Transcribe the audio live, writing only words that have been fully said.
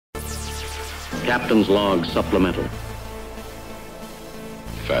Captain's log supplemental.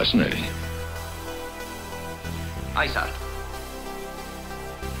 Fascinating. Aye, sir.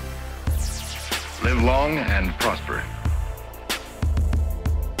 Live long and prosper.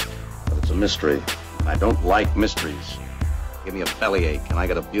 But it's a mystery. I don't like mysteries. Give me a bellyache, and I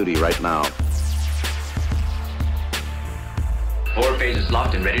got a beauty right now. 4 phases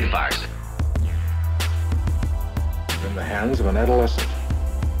locked and ready to fire, sir. In the hands of an adolescent.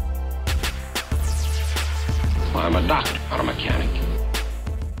 I'm a doctor, not a mechanic.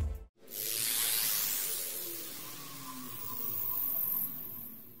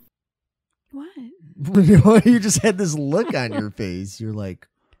 What? You just had this look on your face. You're like,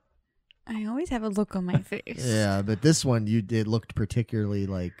 I always have a look on my face. yeah, but this one it looked particularly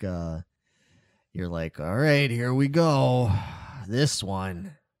like you're like, all right, here we go. This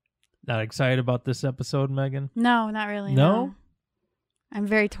one. Not excited about this episode, Megan? No, not really. No? I'm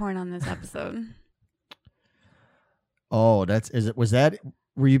very torn on this episode. Oh,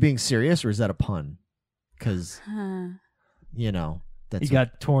 were you being serious or is that a pun? Because, you know, that's. You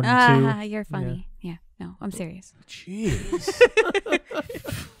got torn in two. You're funny. Yeah, no, I'm serious. Jeez.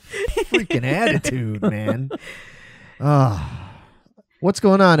 Freaking attitude, man. What's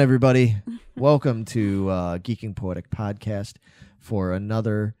going on, everybody? Welcome to Geeking Poetic Podcast for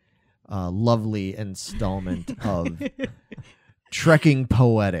another lovely installment of Trekking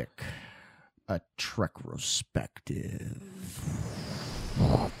Poetic, a Trek retrospective.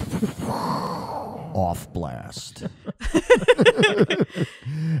 Off blast.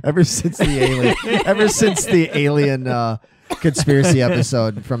 Ever since the alien conspiracy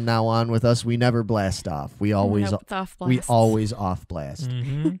episode, from now on with us, we never blast off. We always off blast. We always off blast.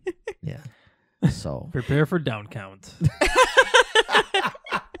 Mm-hmm. Yeah. So prepare for down count.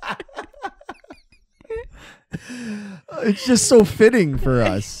 It's just so fitting for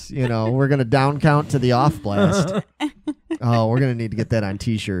us. You know, we're gonna down count to the off blast. Oh, we're gonna need to get that on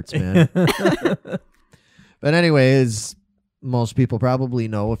t-shirts, man. But anyways, most people probably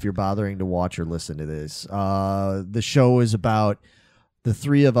know, if you're bothering to watch or listen to this, the show is about the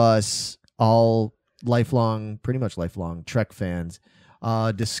three of us, all pretty much lifelong Trek fans,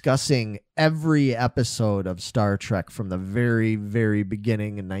 discussing every episode of Star Trek from the very, very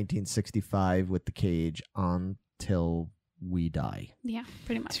beginning in 1965 with the Cage until we die. Yeah,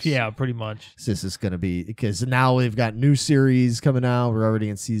 pretty much. Yeah, pretty much. So this is going to be, because now we've got new series coming out. We're already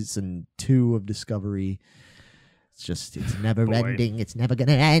in season 2 of Discovery. It's never ending. It's never going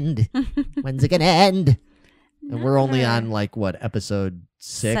to end. When's it going to end? And we're only on episode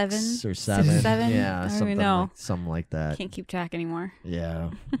 6 or 7? 7? Yeah, I don't even know. Something like that. Can't keep track anymore.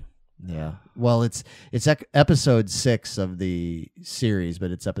 Yeah. Yeah. Well, it's episode 6 of the series, but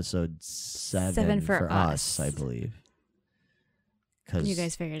it's episode 7 for us, I believe. You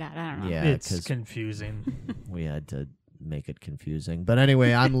guys figured out. I don't know. Yeah, it's confusing. We had to make it confusing. But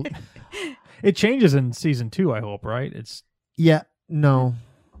anyway, It changes in season 2, I hope, right? No.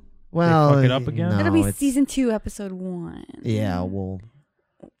 Well, they fuck it up again? No, It'll be season 2, episode 1. Yeah,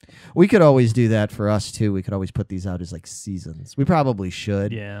 we could always do that for us too. We could always put these out as seasons. We probably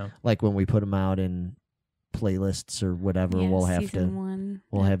should. Yeah. Like when we put them out in playlists or whatever, Yeah, we'll have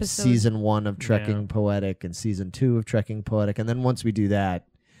we'll have season 1 of Trekking Poetic and season 2 of Trekking Poetic, and then once we do that,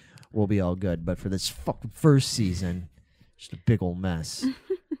 we'll be all good. But for this fucking first season, just a big old mess.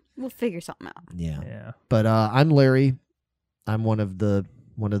 We'll figure something out. Yeah. But I'm Larry. I'm one of the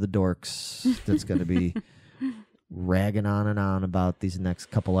dorks that's going to be ragging on and on about these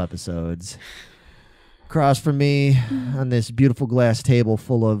next couple episodes. Across from me on this beautiful glass table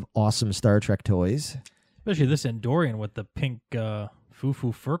full of awesome Star Trek toys. Especially this Andorian with the pink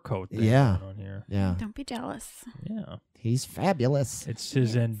foo-foo fur coat thing going on here. Yeah. Don't be jealous. Yeah. He's fabulous. It's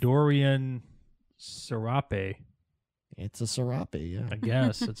his Andorian Serape. It's a serape, yeah. I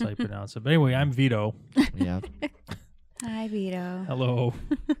guess that's how you pronounce it. But anyway, I'm Vito. Yeah. Hi, Vito. Hello.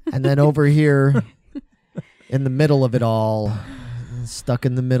 And then over here, in the middle of it all, stuck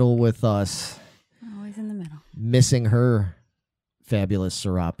in the middle with us. Always in the middle. Missing her fabulous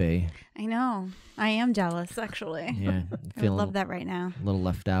serape. I know. I am jealous, actually. Yeah. I would love that right now. A little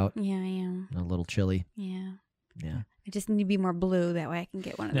left out. Yeah, I am. A little chilly. Yeah. Yeah. I just need to be more blue. That way I can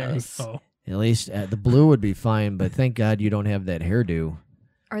get one of those. At least the blue would be fine, but thank God you don't have that hairdo.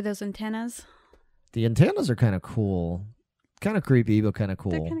 Are those antennas? The antennas are kind of cool. Kind of creepy, but kind of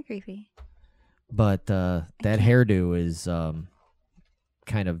cool. They're kind of creepy. But that hairdo is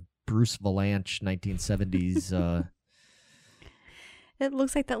kind of Bruce Valanche 1970s. It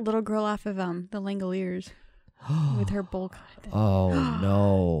looks like that little girl off of The Langoliers with her bowl cut. Oh,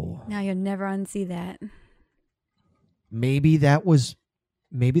 no. Now you'll never unsee that. Maybe that was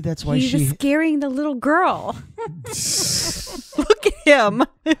maybe that's why He's she. scaring the little girl. Look at him.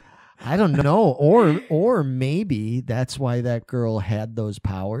 I don't know, or maybe that's why that girl had those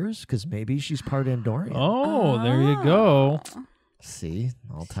powers, because maybe she's part Andorian. Oh, there you go. See,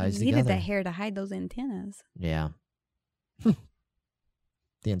 all ties She needed together. that hair to hide those antennas. Yeah.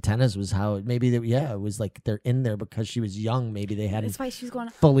 The antennas was how it was like they're in there because she was young. Maybe they hadn't That's why she's going.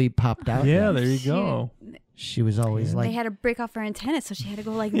 fully popped out. Yeah, yet. there you go. She was always They like, had to break off her antennas, so she had to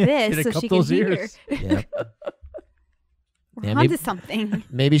go like Yeah, this had to so cut she could those hear. ears. yep. We're Yeah, onto maybe- something.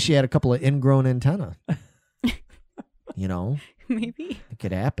 Maybe she had a couple of ingrown antenna. You know, Maybe. it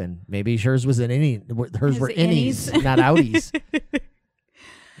could happen. Maybe hers was hers Hers were were innies, innies. not outies.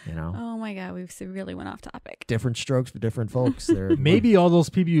 You know, Oh my God, we've really went off topic. different strokes for different folks. They're Maybe all those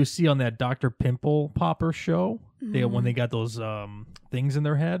people you see on that Dr. Pimple Popper show, Mm-hmm. when they got those things in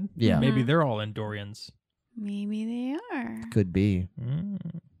their head, Yeah. maybe they're all Andorians. Maybe they are. could be. Mm,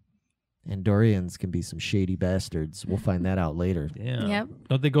 Andorians can be some shady bastards. We'll find that out later. yeah. Yep.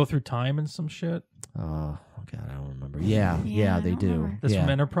 Don't they go through time and some shit? Oh God, I don't remember. Yeah, Yeah, I they don't do. remember. That's yeah.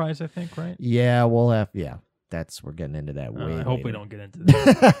 from Enterprise, I think, right? Yeah, we'll have. Yeah, we're getting into that way. I hope we later. don't get into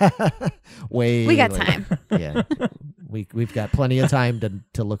that. Way. We got later. time. Yeah, we've got plenty of time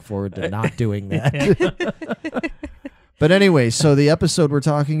to look forward to not doing that. But anyway, so the episode we're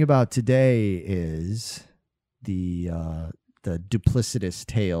talking about today is the duplicitous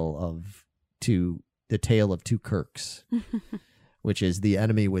tale of two Kirks, which is The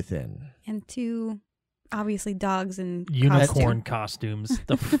Enemy Within. And two, obviously, dogs and Unicorn costumes.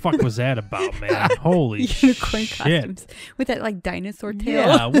 The fuck was that about, man? Holy unicorn shit. costumes with that like dinosaur tail.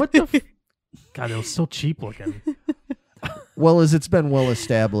 Yeah, what the God, it was so cheap looking. Well, as it's been well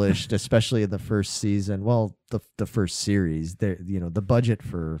established, especially in the first season, well, the first series, the budget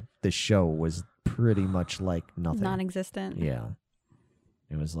for this show was pretty much like nothing. Non-existent. Yeah,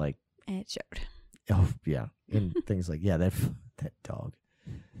 it was like, And it showed. oh yeah, and things like that dog.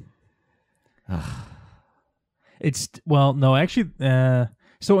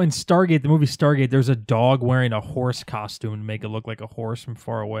 So in Stargate, the movie Stargate, there's a dog wearing a horse costume to make it look like a horse from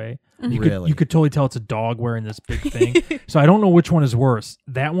far away. Really? You could totally tell it's a dog wearing this big thing. So I don't know which one is worse,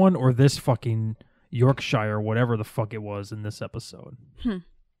 that one or this fucking Yorkshire, whatever the fuck it was in this episode.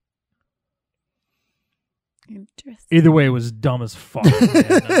 Interesting. Either way, it was dumb as fuck.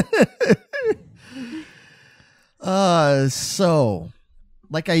 Man. So,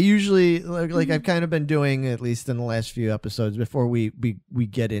 like I usually like I've kind of been doing, at least in the last few episodes before we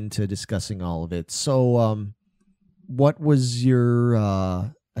get into discussing all of it. So, what was your?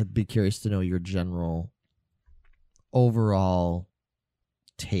 I'd be curious to know your general, overall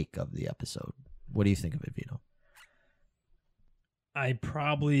take of the episode. What do you think of it, Vito? I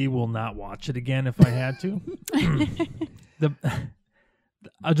probably will not watch it again if I had to.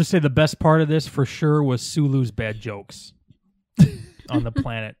 I'll just say the best part of this for sure was Sulu's bad jokes on the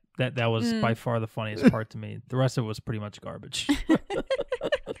planet. That was by far the funniest part to me. The rest of it was pretty much garbage.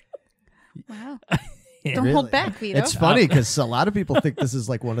 Wow. Yeah. Don't hold back, Vito. It's funny because a lot of people think this is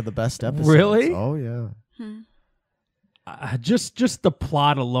like one of the best episodes. Really? Oh yeah. Just the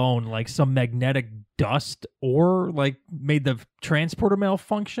plot alone, like some magnetic dust or like made the transporter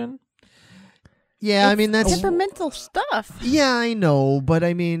malfunction. Yeah, I mean that's temperamental stuff. Yeah, I know, but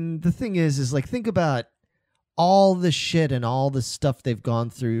I mean the thing is like think about all the shit and all the stuff they've gone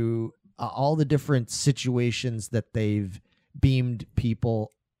through, all the different situations that they've beamed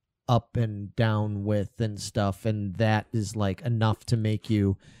people up and down with and stuff, and that is like enough to make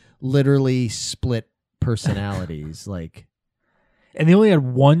you literally split personalities. Like, and they only had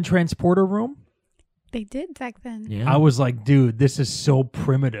one transporter room. They did back then. yeah, I was like, dude, this is so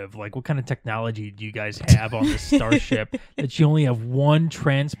primitive. Like, what kind of technology do you guys have on this starship that you only have one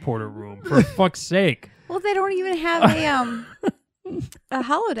transporter room? For fuck's sake. Well, they don't even have a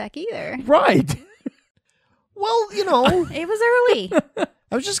holodeck either. Right. well, you know, It was early.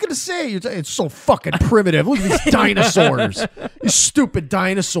 I was just gonna say it's so fucking primitive. Look at these dinosaurs, these stupid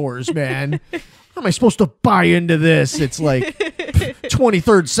dinosaurs, man. How am I supposed to buy into this? It's like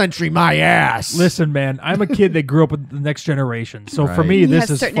 23rd century, my ass. Listen, man, I'm a kid that grew up with the Next Generation. So for Right. me, You this have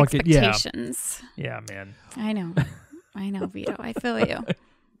is certain fucking yeah, expectations. yeah, man. I know, Vito. I feel you.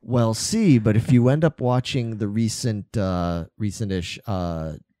 Well, see, but if you end up watching the recentish,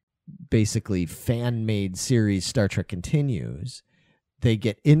 basically fan-made series Star Trek Continues, they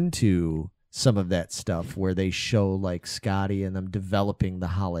get into some of that stuff where they show like Scotty and them developing the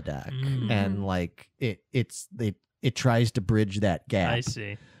holodeck, and like it tries to bridge that gap. I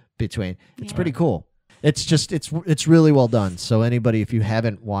see. Between. It's Yeah. pretty cool. It's just it's really well done. So anybody, if you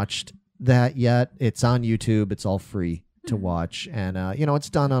haven't watched that yet, it's on YouTube. It's all free. to watch, and it's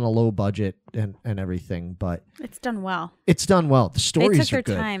done on a low budget and everything, but It's done well. it's done well. The They stories took their are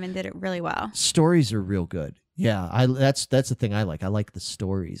good. time and did it really well. Stories are real good. Yeah, that's the thing I like. I like the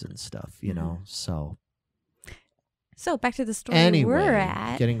stories and stuff, So So back to the story anyway, we're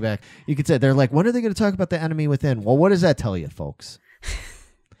at. getting back, you could say they're like, when are they going to talk about the enemy within? Well, what does that tell you, folks?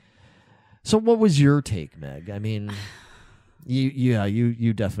 So, what was your take, Meg? I mean,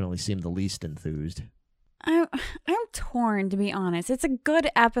 you definitely seem the least enthused. I'm torn, to be honest. It's a good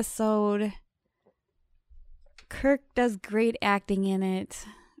episode. Kirk does great acting in it,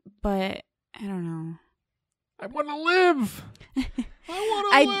 but I don't know. I want to live.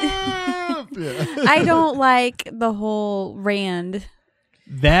 I want to live. I don't like the whole Rand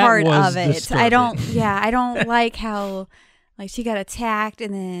That part was of it. disturbing. I don't like how like she got attacked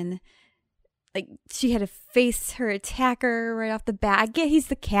and then like she had to face her attacker right off the bat. I get he's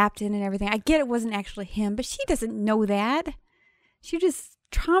the captain and everything. I get it wasn't actually him, but she doesn't know that. She just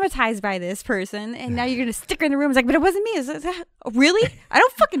traumatized by this person, and now you're gonna stick her in the room. It's like, but it wasn't me. Is that, really? I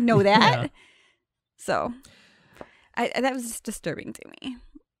don't fucking know that. Yeah. So, that was just disturbing to me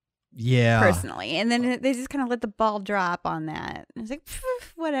Yeah. personally. And then they just kind of let the ball drop on that. It's like,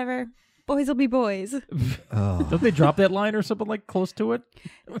 whatever. Boys will be boys. Oh. Don't they drop that line or something like close to it?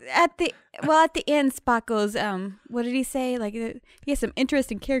 At the end, Spock goes, what did he say? Like, he has some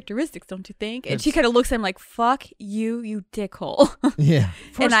interesting characteristics, don't you think? And she kind of looks at him like, fuck you dickhole. Yeah.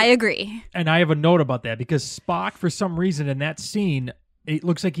 And I agree. And I have a note about that because Spock, for some reason in that scene, it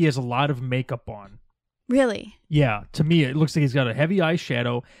looks like he has a lot of makeup on. Really? Yeah, to me, it looks like he's got a heavy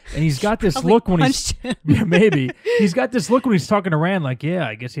eyeshadow, and he's got this Probably look when punched him. yeah, maybe he's got this look when he's talking to Rand, like, yeah,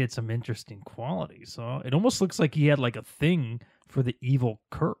 I guess he had some interesting qualities. So it almost looks like he had like a thing for the evil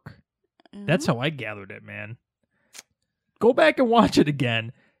Kirk. That's how I gathered it, man. Go back and watch it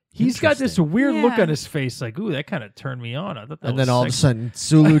again. He's got this weird look Yeah. on his face, like, ooh, that kind of turned me on. I thought that And was then all of a sexy. sudden,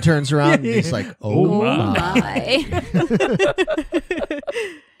 Sulu turns around and he's like, Oh, "Oh my." my.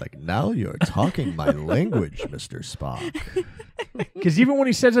 Like, now you're talking my language, Mr. Spock." Because even when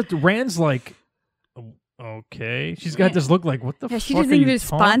he says it, Rand's like, "Oh, okay. She's got this look like, what the Yeah, fuck she are doesn't you even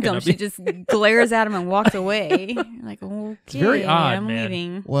respond to talking him. She about? just glares at him and walks away. Like, okay, very odd, I'm man.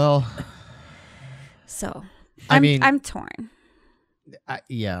 leaving. Well, So, I mean- I'm torn.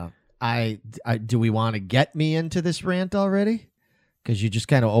 do we want to get me into this rant already? Because you just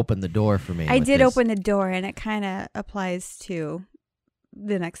kind of opened the door for me. I with did this. open the door, and it kind of applies to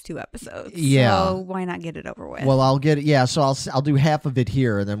the next two episodes. Yeah. So why not get it over with? Well, I'll get it. Yeah, so I'll do half of it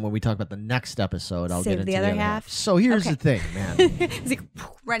here, and then when we talk about the next episode, I'll Save get into the other half? So here's Okay. the thing, man. It's like,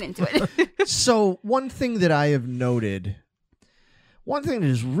 run into it. So one thing that I have noted, one thing that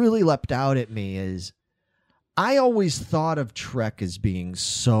has really leapt out at me is I always thought of Trek as being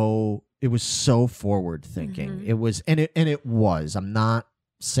it was so forward thinking. Mhm. It was, and it was. I'm not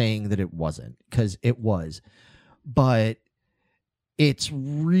saying that it wasn't, because it was, but it's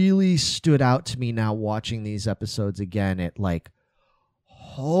really stood out to me now watching these episodes again. It like,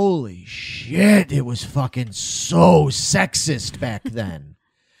 holy shit, it was fucking so sexist back then.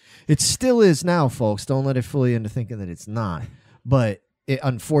 It still is now, folks. Don't let it fool you into thinking that it's not. But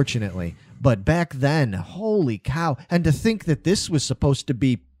unfortunately, but back then, holy cow. And to think that this was supposed to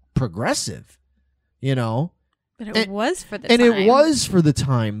be progressive, But it was for the and time. it was for the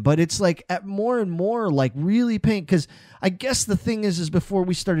time, but it's like at more and more like really pain. Because I guess the thing is before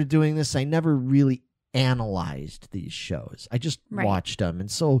we started doing this, I never really analyzed these shows. I just Right. watched them. And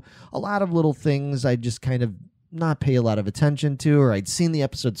so a lot of little things I just kind of not pay a lot of attention to, or I'd seen the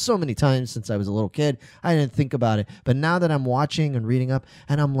episode so many times since I was a little kid, I didn't think about it. But now that I'm watching and reading up,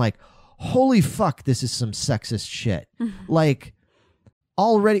 and I'm like, holy fuck, this is some sexist shit. Like,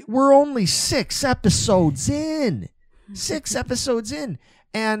 already, we're only 6 episodes in. 6 episodes in.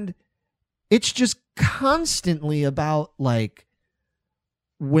 And it's just constantly about, like,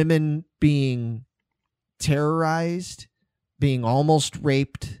 women being terrorized, being almost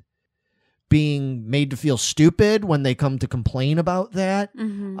raped, being made to feel stupid when they come to complain about that.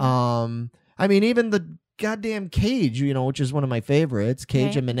 Mhm. I mean, even the goddamn Cage, which is one of my favorites, Cage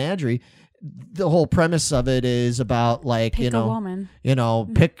Right. and Menagerie. The whole premise of it is about like, Pick a woman.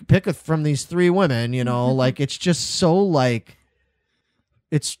 pick from these 3 women, like it's just so like,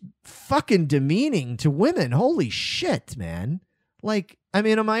 it's fucking demeaning to women. Holy shit, man. Like, I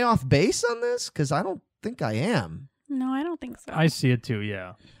mean, am I off base on this? Because I don't think I am. No, I don't think so. I see it too,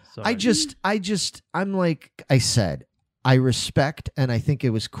 yeah. So I'm like I said, I respect and I think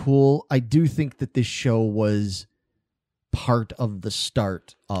it was cool. I do think that this show was part of the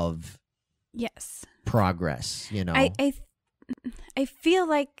start of yes. progress, I feel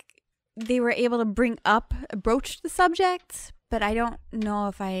like they were able to broach the subject, but I don't know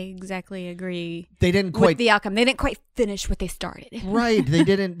if I exactly agree. They didn't with quite the outcome. They didn't quite finish what they started. right. They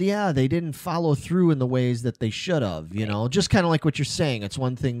didn't. Yeah, they didn't follow through in the ways that they should have. You know, just kind of like what you're saying. It's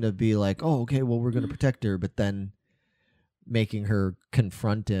one thing to be like, oh, okay, well, we're going to protect her, but then making her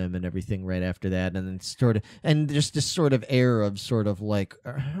confront him and everything right after that, and then sort of, and just this sort of air of sort of like,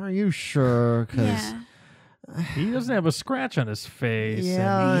 are you sure? Because. Yeah. He doesn't have a scratch on his face.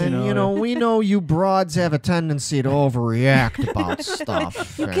 Yeah, and, you know, we know you broads have a tendency to overreact about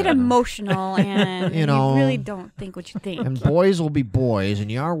stuff. You get emotional and You know, you really don't think what you think. And boys will be boys,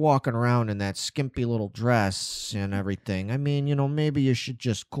 and you are walking around in that skimpy little dress and everything. I mean, you know, maybe you should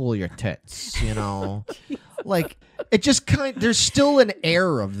just cool your tits, you know? Like, it just there's still an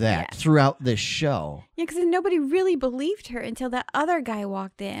air of that throughout this show. Yeah, because nobody really believed her until that other guy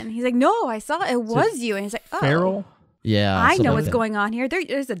walked in. He's like, no, I saw it was you. And he's like, oh. Farrell? Yeah. I know what's going on here.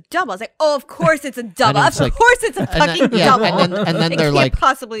 There's a double. I was like, oh, of course it's a double. Of course it's a fucking double. And then it they're can't like,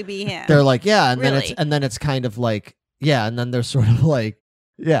 possibly be him. they're like, yeah, and Really? then it's kind of like, yeah, and then they're sort of like,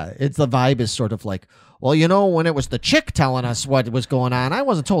 yeah, it's the vibe is sort of like, well, you know, when it was the chick telling us what was going on, I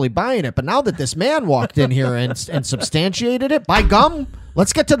wasn't totally buying it, but now that this man walked in here and substantiated it, by gum,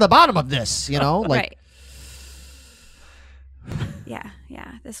 let's get to the bottom of this, you know, like. Right.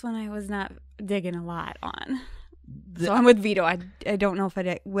 Yeah. This one I was not digging a lot on. So I'm with Vito. I don't know if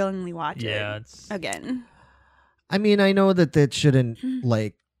I'd willingly watch it again. I mean, I know that shouldn't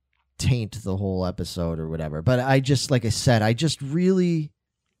like taint the whole episode or whatever, but I just, like I said, I just really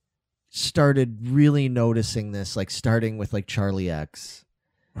started really noticing this, like starting with like Charlie X.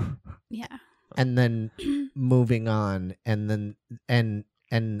 Yeah. And then moving on, and then and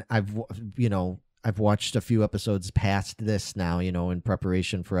I've watched a few episodes past this now, you know, in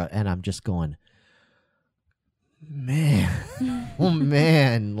preparation for and I'm just going, man, oh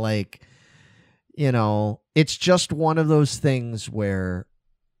man, like, you know, it's just one of those things where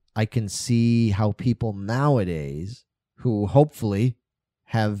I can see how people nowadays who hopefully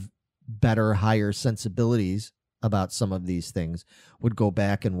have better, higher sensibilities about some of these things would go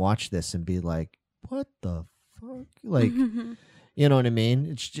back and watch this and be like, what the fuck? Like, you know what I mean?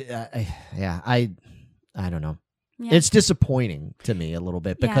 It's just, I don't know. Yeah. It's disappointing to me a little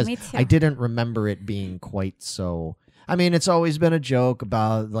bit because I didn't remember it being quite so. I mean, it's always been a joke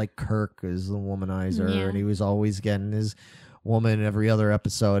about like Kirk is the womanizer and he was always getting his woman every other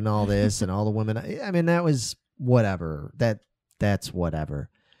episode and all this and all the women. I mean, that was whatever. That's whatever.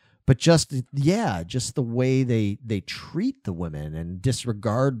 But just the way they treat the women and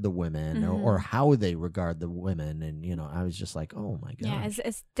disregard the women or how they regard the women. And, you know, I was just like, oh, my God. Yeah,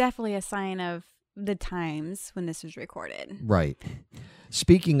 it's definitely a sign of the times when this was recorded. Right.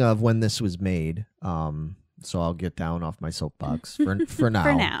 Speaking of when this was made, so I'll get down off my soapbox for now.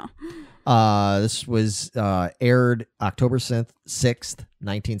 For now. This was aired October 6th,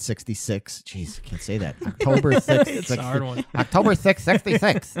 1966. Jeez, I can't say that. October 6th. It's a hard one. October 6th,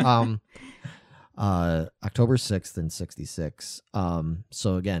 66. October 6th in 66.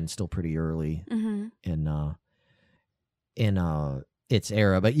 So again, still pretty early in its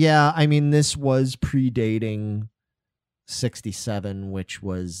era. But yeah, I mean, this was predating 67, which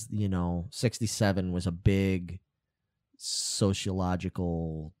was, you know, 67 was a big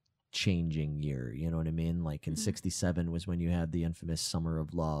sociological changing year, you know what I mean? Like in 67 was when you had the infamous Summer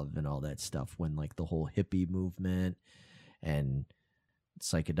of Love and all that stuff, when like the whole hippie movement and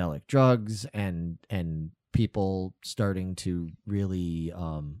psychedelic drugs and people starting to really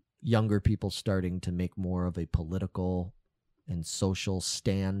younger people starting to make more of a political and social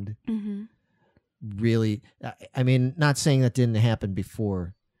stand. Really, I mean, not saying that didn't happen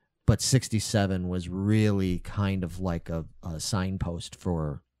before, but 67 was really kind of like a signpost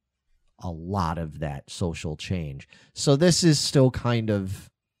for a lot of that social change. So this is still kind of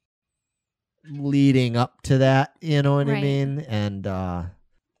leading up to that, you know what I mean? And,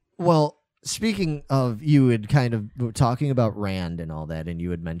 well, speaking of, you had kind of talking about Rand and all that, and you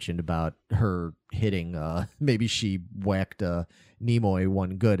had mentioned about her hitting, maybe she whacked Nimoy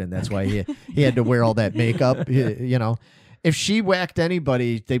one good, and that's why he had to wear all that makeup, you know. If she whacked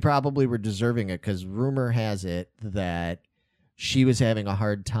anybody, they probably were deserving it, because rumor has it that she was having a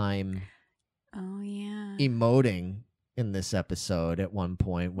hard time emoting in this episode at one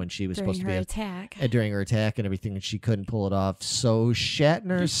point when she was supposed to be during her attack and everything, and she couldn't pull it off. So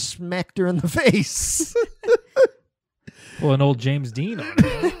Shatner smacked her in the face. Well, an old James Dean on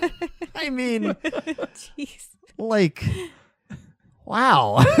it. I mean, jeez. Like,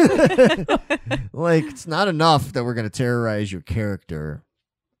 wow. Like, it's not enough that we're going to terrorize your character.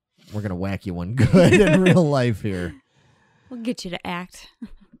 We're going to whack you one good in real life here. We'll get you to act.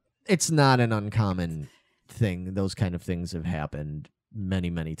 it's not an uncommon thing. Those kind of things have happened many,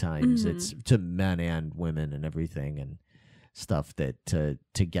 many times. It's to men and women and everything and stuff that to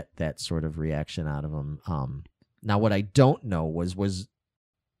get that sort of reaction out of them. Now, what I don't know was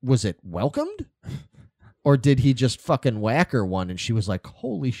it welcomed, or did he just fucking whack her one and she was like,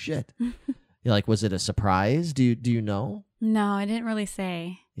 "Holy shit!" Like, was it a surprise? Do you know? No, I didn't really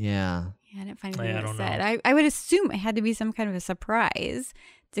say. Yeah. Yeah, I didn't find anything I that don't said. know. I would assume it had to be some kind of a surprise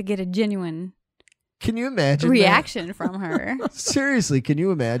to get a genuine Can you imagine reaction from her. that? Seriously, can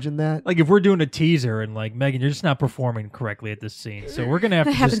you imagine that? Like if we're doing a teaser and like Megan, you're just not performing correctly at this scene, so we're gonna have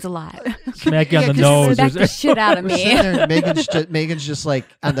That to happens just a lot. smack you on the 'cause nose. Smack the shit out of We're me. sitting there, and Megan's just like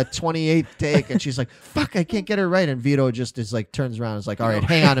on the 28th take, and she's like, "Fuck, I can't get her right." And Vito just is like turns around and is like, "All right,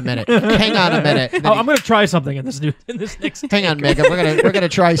 hang on a minute, hang on a minute." And then Oh, I'm gonna try something in this next. hang on, Megan, we're gonna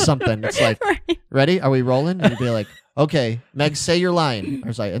try something. It's like, ready? Are we rolling? And you'd be like, "Okay, Meg, say your line." I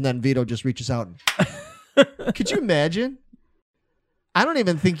was like, and then Vito just reaches out. And, could you imagine? I don't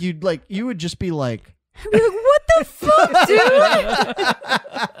even think you'd like. You would just be like, I'd be like, what the fuck,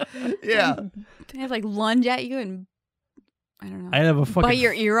 dude? "Yeah." I have like lunge at you and I don't know. I'd have a fucking Bite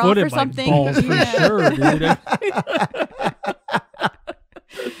your ear foot off in or my something. balls for Yeah. sure, dude.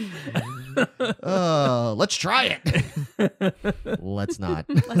 Let's try it. Let's not.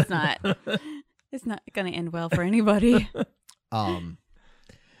 Let's not. It's not gonna end well for anybody.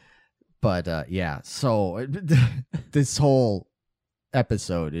 But yeah, so this whole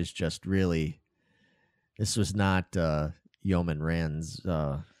episode is just really. This was not Yeoman Rand's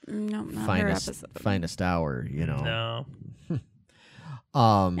No, not her finest episode. hour, you know. No.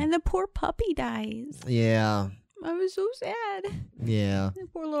 And the poor puppy dies. Yeah, I was so sad. yeah. The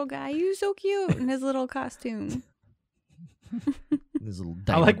poor little guy. He was so cute in his little costume. This little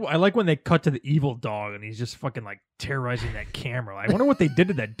I like when they cut to the evil dog and he's just fucking like terrorizing that camera. I wonder what they did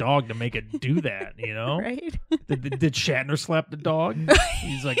to that dog to make it do that. You know, Right? Did Shatner slap the dog?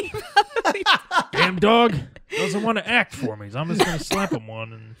 He's like, damn dog doesn't want to act for me, so I'm just gonna slap him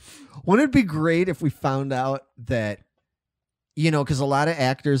one. And Wouldn't it be great if we found out that, you know, because a lot of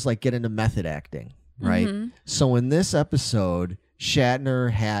actors like get into method acting, right? Mhm. So in this episode,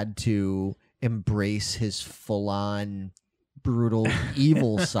 Shatner had to embrace his full-on brutal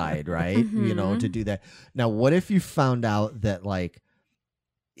evil side, right? You know, to do that. Now, what if you found out that like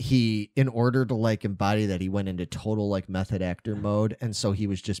he, in order to like embody that, he went into total like method actor mode, and so he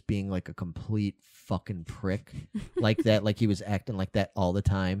was just being like a complete fucking prick like that, like he was acting like that all the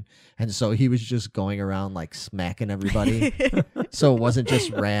time, and so he was just going around like smacking everybody. So it wasn't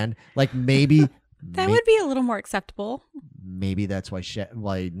just Rand. Like maybe That would be a little more acceptable. maybe that's why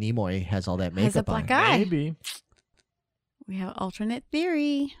why Nimoy has all that makeup Has a black on. eye. maybe. We have alternate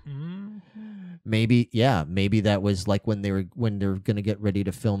theory. Maybe, yeah, maybe that was like when they're gonna get ready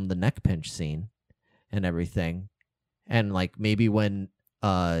to film the neck pinch scene and everything, and like maybe when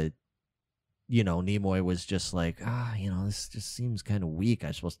you know, Nimoy was just like, you know, this just seems kind of weak.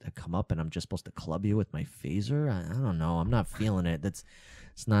 I'm supposed to come up and I'm just supposed to club you with my phaser. I don't know. I'm not feeling it. It's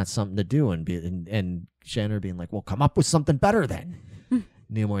not something to do. And Shatner being like, well, come up with something better then.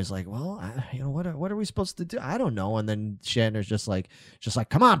 Nimoy's like, well, you know, what are we supposed to do? I don't know. And then Shatner's just like,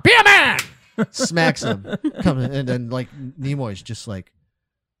 come on, be a man. Smacks him. And then like Nimoy's just like,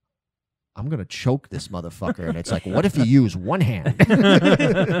 I'm gonna choke this motherfucker. And it's like, what if you use one hand?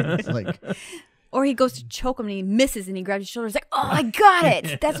 It's like, Or he goes to choke him and he misses and he grabs his shoulder. He's like, oh, I got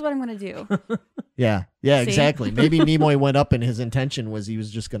it. That's what I'm going to do. yeah, See? exactly. Maybe Nimoy went up and his intention was he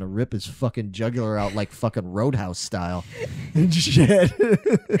was just gonna rip his fucking jugular out like fucking Roadhouse style and shit.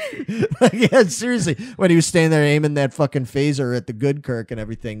 Like, yeah, seriously, when he was standing there aiming that fucking phaser at the good Kirk and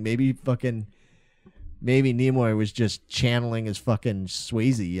everything, maybe Nimoy was just channeling his fucking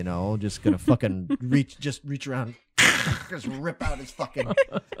Swayze, you know, just gonna fucking reach around, just rip out his fucking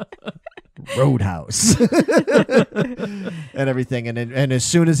Roadhouse and everything, and as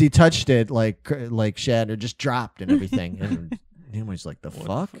soon as he touched it, like Shatner just dropped and everything, and Nimoy's like, the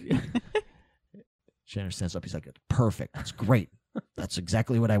fuck? Shatner stands up, he's like, perfect, that's great, that's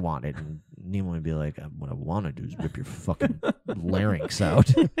exactly what I wanted. And Nimoy would be like, what I want to do is rip your fucking larynx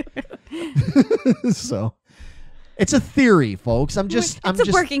out. So it's a theory, folks. It's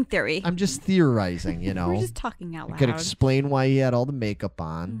a working theory. I'm just theorizing, you know. We're just talking out I loud. could explain why he had all the makeup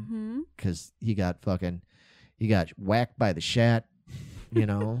on, because he got whacked by the Shat, you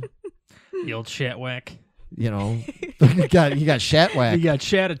know. The old Shat whack. You know, he got Shat He whacked. got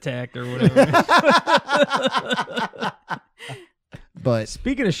Shat attacked or whatever. But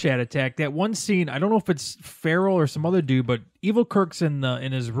Speaking of Shat attack, that one scene, I don't know if it's Farrell or some other dude, but Evil Kirk's in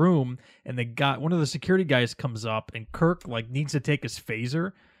his room, and one of the security guys comes up, and Kirk like needs to take his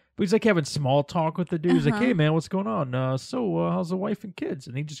phaser, But he's like having small talk with the dude. He's like, Uh-huh. "Hey man, what's going on? So how's the wife and kids?"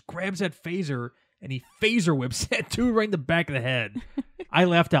 And he just grabs that phaser and he phaser whips that dude right in the back of the head. I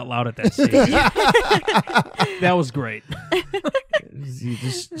laughed out loud at that scene. That was great. You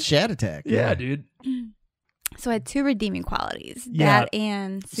just Shat Attack. Yeah, dude. So I had 2 redeeming qualities. Yeah. That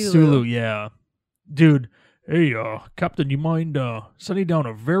and Sulu. Sulu, yeah. Dude, hey, Captain, you mind setting down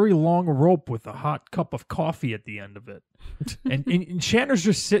a very long rope with a hot cup of coffee at the end of it? and Shatner's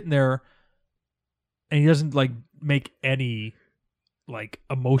just sitting there, and he doesn't, like, make any, like,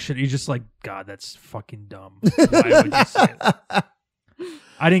 emotion. He's just like, God, that's fucking dumb. Why would you say it?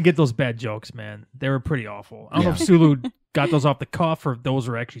 I didn't get those bad jokes, man. They were pretty awful. I don't know if Sulu got those off the cuff or if those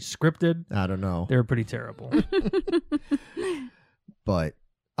were actually scripted. I don't know. They were pretty terrible. But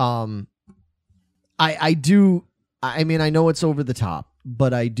I do. I mean, I know it's over the top,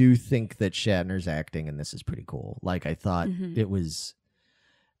 but I do think that Shatner's acting in this is pretty cool. Like, I thought it was.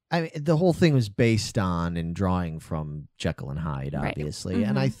 I mean, the whole thing was based on and drawing from Jekyll and Hyde, Right. obviously,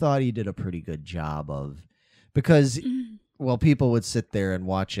 and I thought he did a pretty good job of, because well, people would sit there and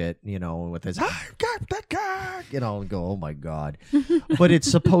watch it, you know, with his you know, and go, oh my God. But it's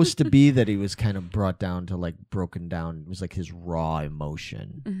supposed to be that he was kind of brought down to, like, broken down. It was like his raw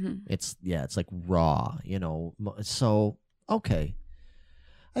emotion. It's like raw, you know. So, okay.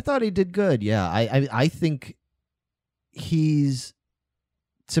 I thought he did good. Yeah. I think he's,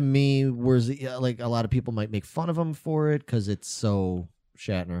 to me, whereas like a lot of people might make fun of him for it because it's so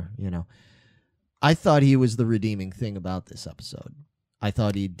Shatner, you know. I thought he was the redeeming thing about this episode. I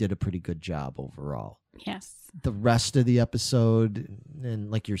thought he did a pretty good job overall. Yes. The rest of the episode,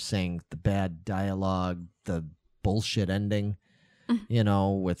 and like you're saying, the bad dialogue, the bullshit ending, you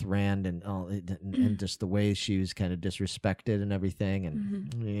know, with Rand and just the way she was kind of disrespected and everything,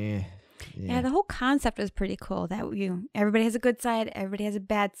 and Yeah, the whole concept is pretty cool. That everybody has a good side, everybody has a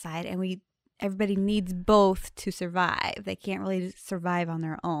bad side, and everybody needs both to survive. They can't really survive on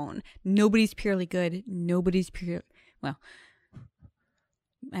their own. Nobody's purely good. Nobody's pure. Well,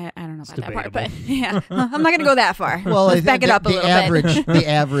 I don't know about that part, but yeah, I'm not going to go that far. Well, Let's back it up a little bit. The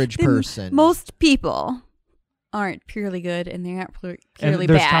average person. Most people aren't purely good, and they're not purely And there's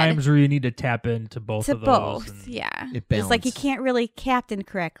bad. times where you need to tap into both To of those. both, and- yeah. It It's like you balance. can't really captain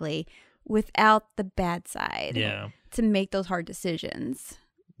correctly without the bad side. Yeah. To make those hard decisions.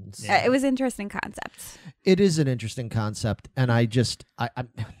 Yeah. It was an interesting concept. It is an interesting concept, and I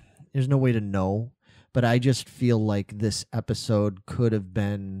there's no way to know, but I just feel like this episode could have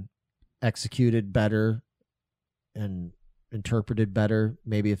been executed better and interpreted better.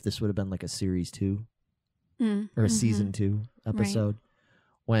 Maybe if this would have been like a series 2 or a season 2 episode,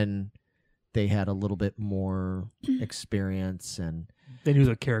 when they had a little bit more experience and They knew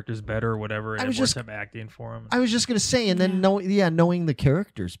the characters better or whatever, and I was had more just- time acting for them. I was just gonna say, and then Yeah. knowing the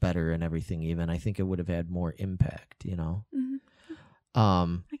characters better and everything, even I think it would have had more impact, you know.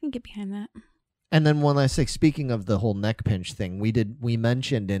 I can get behind that. And then one last thing, speaking of the whole neck pinch thing, we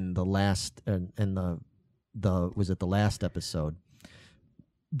mentioned in the last was it the last episode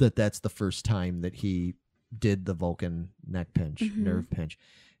that's the first time that he did the Vulcan neck pinch, nerve pinch.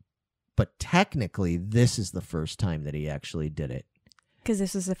 But technically, this is the first time that he actually did it. Because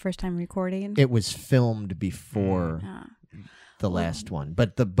this is the first time recording. It was filmed before the last one,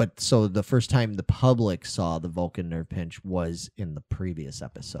 so the first time the public saw the Vulcan nerve pinch was in the previous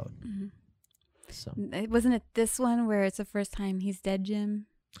episode. So Wasn't it this one where it's the first time he's dead, Jim?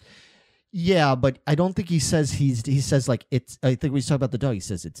 yeah, but I don't think he says he says like it's. I think we talk about the dog. He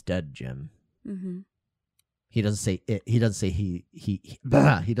says it's dead, Jim. Mm-hmm. He doesn't say it. He doesn't say he. He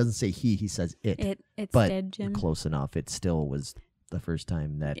doesn't say he. He says it. It's but dead, Jim. close enough. It still was the first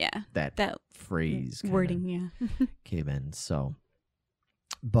time that that phrase kinda wording, yeah. came in. So,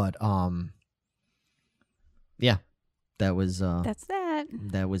 but yeah, that was That's that.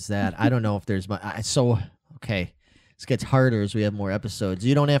 that was that. I don't know if there's okay. This gets harder as we have more episodes.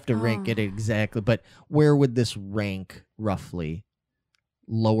 You don't have to rank it exactly, but where would this rank roughly?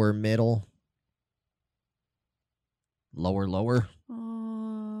 Lower, middle, lower.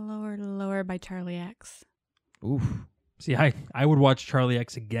 Lower by Charlie X. Oof. See, I would watch Charlie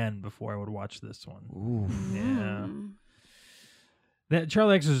X again before I would watch this one. Oof. Yeah. That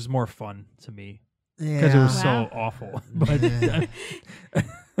Charlie X was more fun to me Yeah. because it was Wow. so awful. But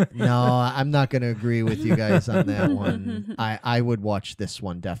No, I'm not going to agree with you guys on that one. I would watch this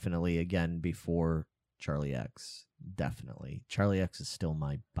one definitely again before Charlie X. Definitely. Charlie X is still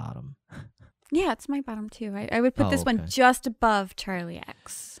my bottom. Yeah, it's my bottom too. I would put this one okay. just above Charlie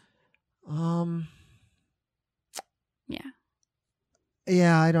X. Yeah.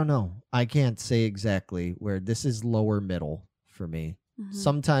 Yeah, I don't know. I can't say exactly where this is lower middle for me.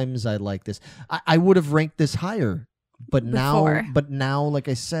 Sometimes I like this. I would have ranked this higher, but Before. now, like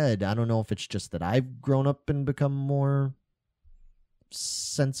I said, I don't know if it's just that I've grown up and become more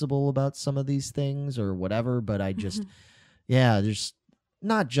sensible about some of these things or whatever. But I just, there's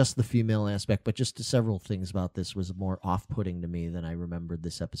not just the female aspect, but just several things about this was more off-putting to me than I remembered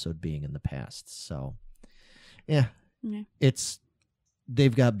this episode being in the past. So, yeah.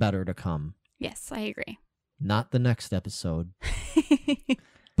 They've got better to come. Yes, I agree. Not the next episode,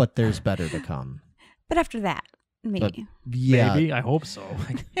 but there's better to come. But after that, maybe. Maybe. I hope so.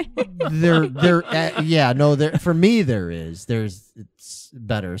 For me there is. It's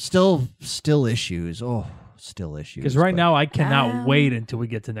better. Still issues. Oh, still issues. Because right now I cannot wait until we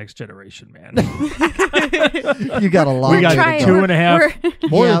get to Next Generation, man. You got a long We got way to go. 2.5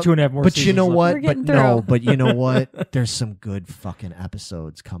 more than 2.5 more But you seasons know left. what? We're getting But you know what? There's some good fucking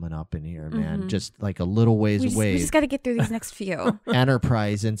episodes coming up in here, man. Just like a little ways we away. just got to get through these next few.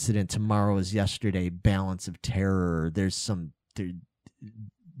 Enterprise Incident, Tomorrow is Yesterday, Balance of Terror. There's some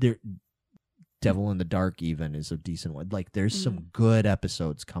there Devil in the Dark even is a decent one. Like there's some good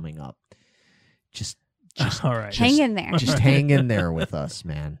episodes coming up. Just All right. Hang in there. Just hang in there with us,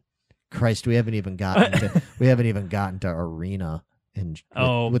 man. Christ, we haven't even gotten to Arena and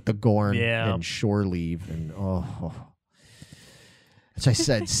with the Gorn and Shore Leave and as I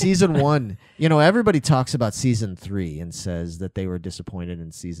said, season 1, everybody talks about season 3 and says that they were disappointed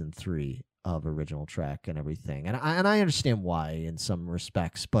in season 3 of Original Trek and everything. And I understand why in some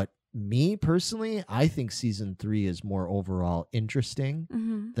respects, but me personally, I think season 3 is more overall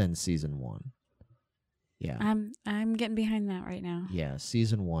interesting than season 1. Yeah. I'm getting behind that right now. Yeah,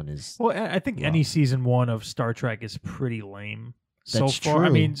 season 1 is Well, I think any season 1 of Star Trek is pretty lame. That's so far, I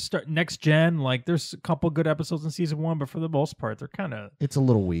true. mean, Next Gen, like there's a couple good episodes in season 1, but for the most part, they're kind of it's a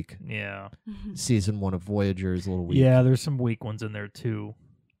little weak. yeah. Season 1 of Voyager is a little weak. Yeah, there's some weak ones in there too.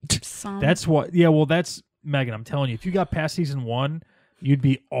 Some. That's what. Yeah, well, that's Megan. I'm telling you, if you got past season 1, you'd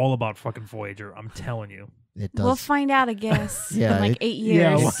be all about fucking Voyager. I'm telling you. It does. We'll find out, I guess. Yeah, in like 8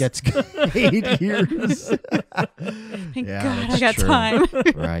 years. yeah, It gets 8 years. Thank Yeah, God I that's got true. time.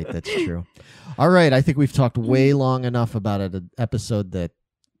 Right, that's true. All right, I think we've talked way long enough about an episode that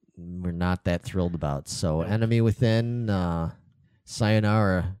we're not that thrilled about. So, Enemy Within,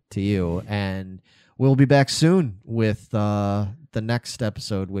 sayonara to you, and we'll be back soon with the next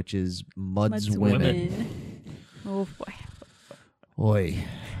episode, which is Mud's Women. Oh boy. Oi.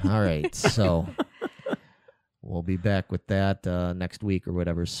 All right, so we'll be back with that next week or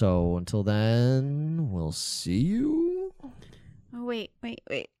whatever. So until then, we'll see you. Oh wait.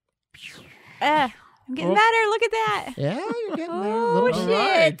 I'm getting better. Look at that. Yeah, you're getting there. A Oh little, shit.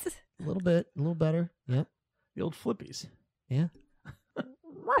 right. a little bit, a little better. Yep. The old flippies. Yeah.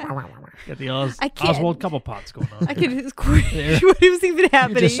 Got the I can't. Oswald couple pots going on. I could just what was even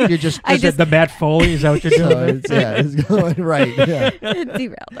happening. You're just I just the Matt Foley. Is that what you're doing? it's going right. Yeah. it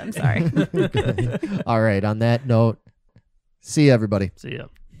derailed. I'm sorry. All right. On that note, see you, everybody. See ya.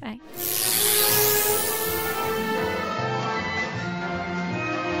 Bye.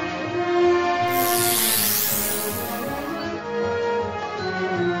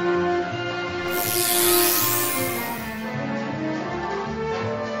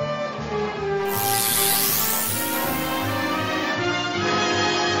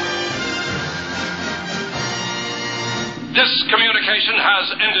 This communication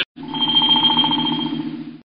has ended.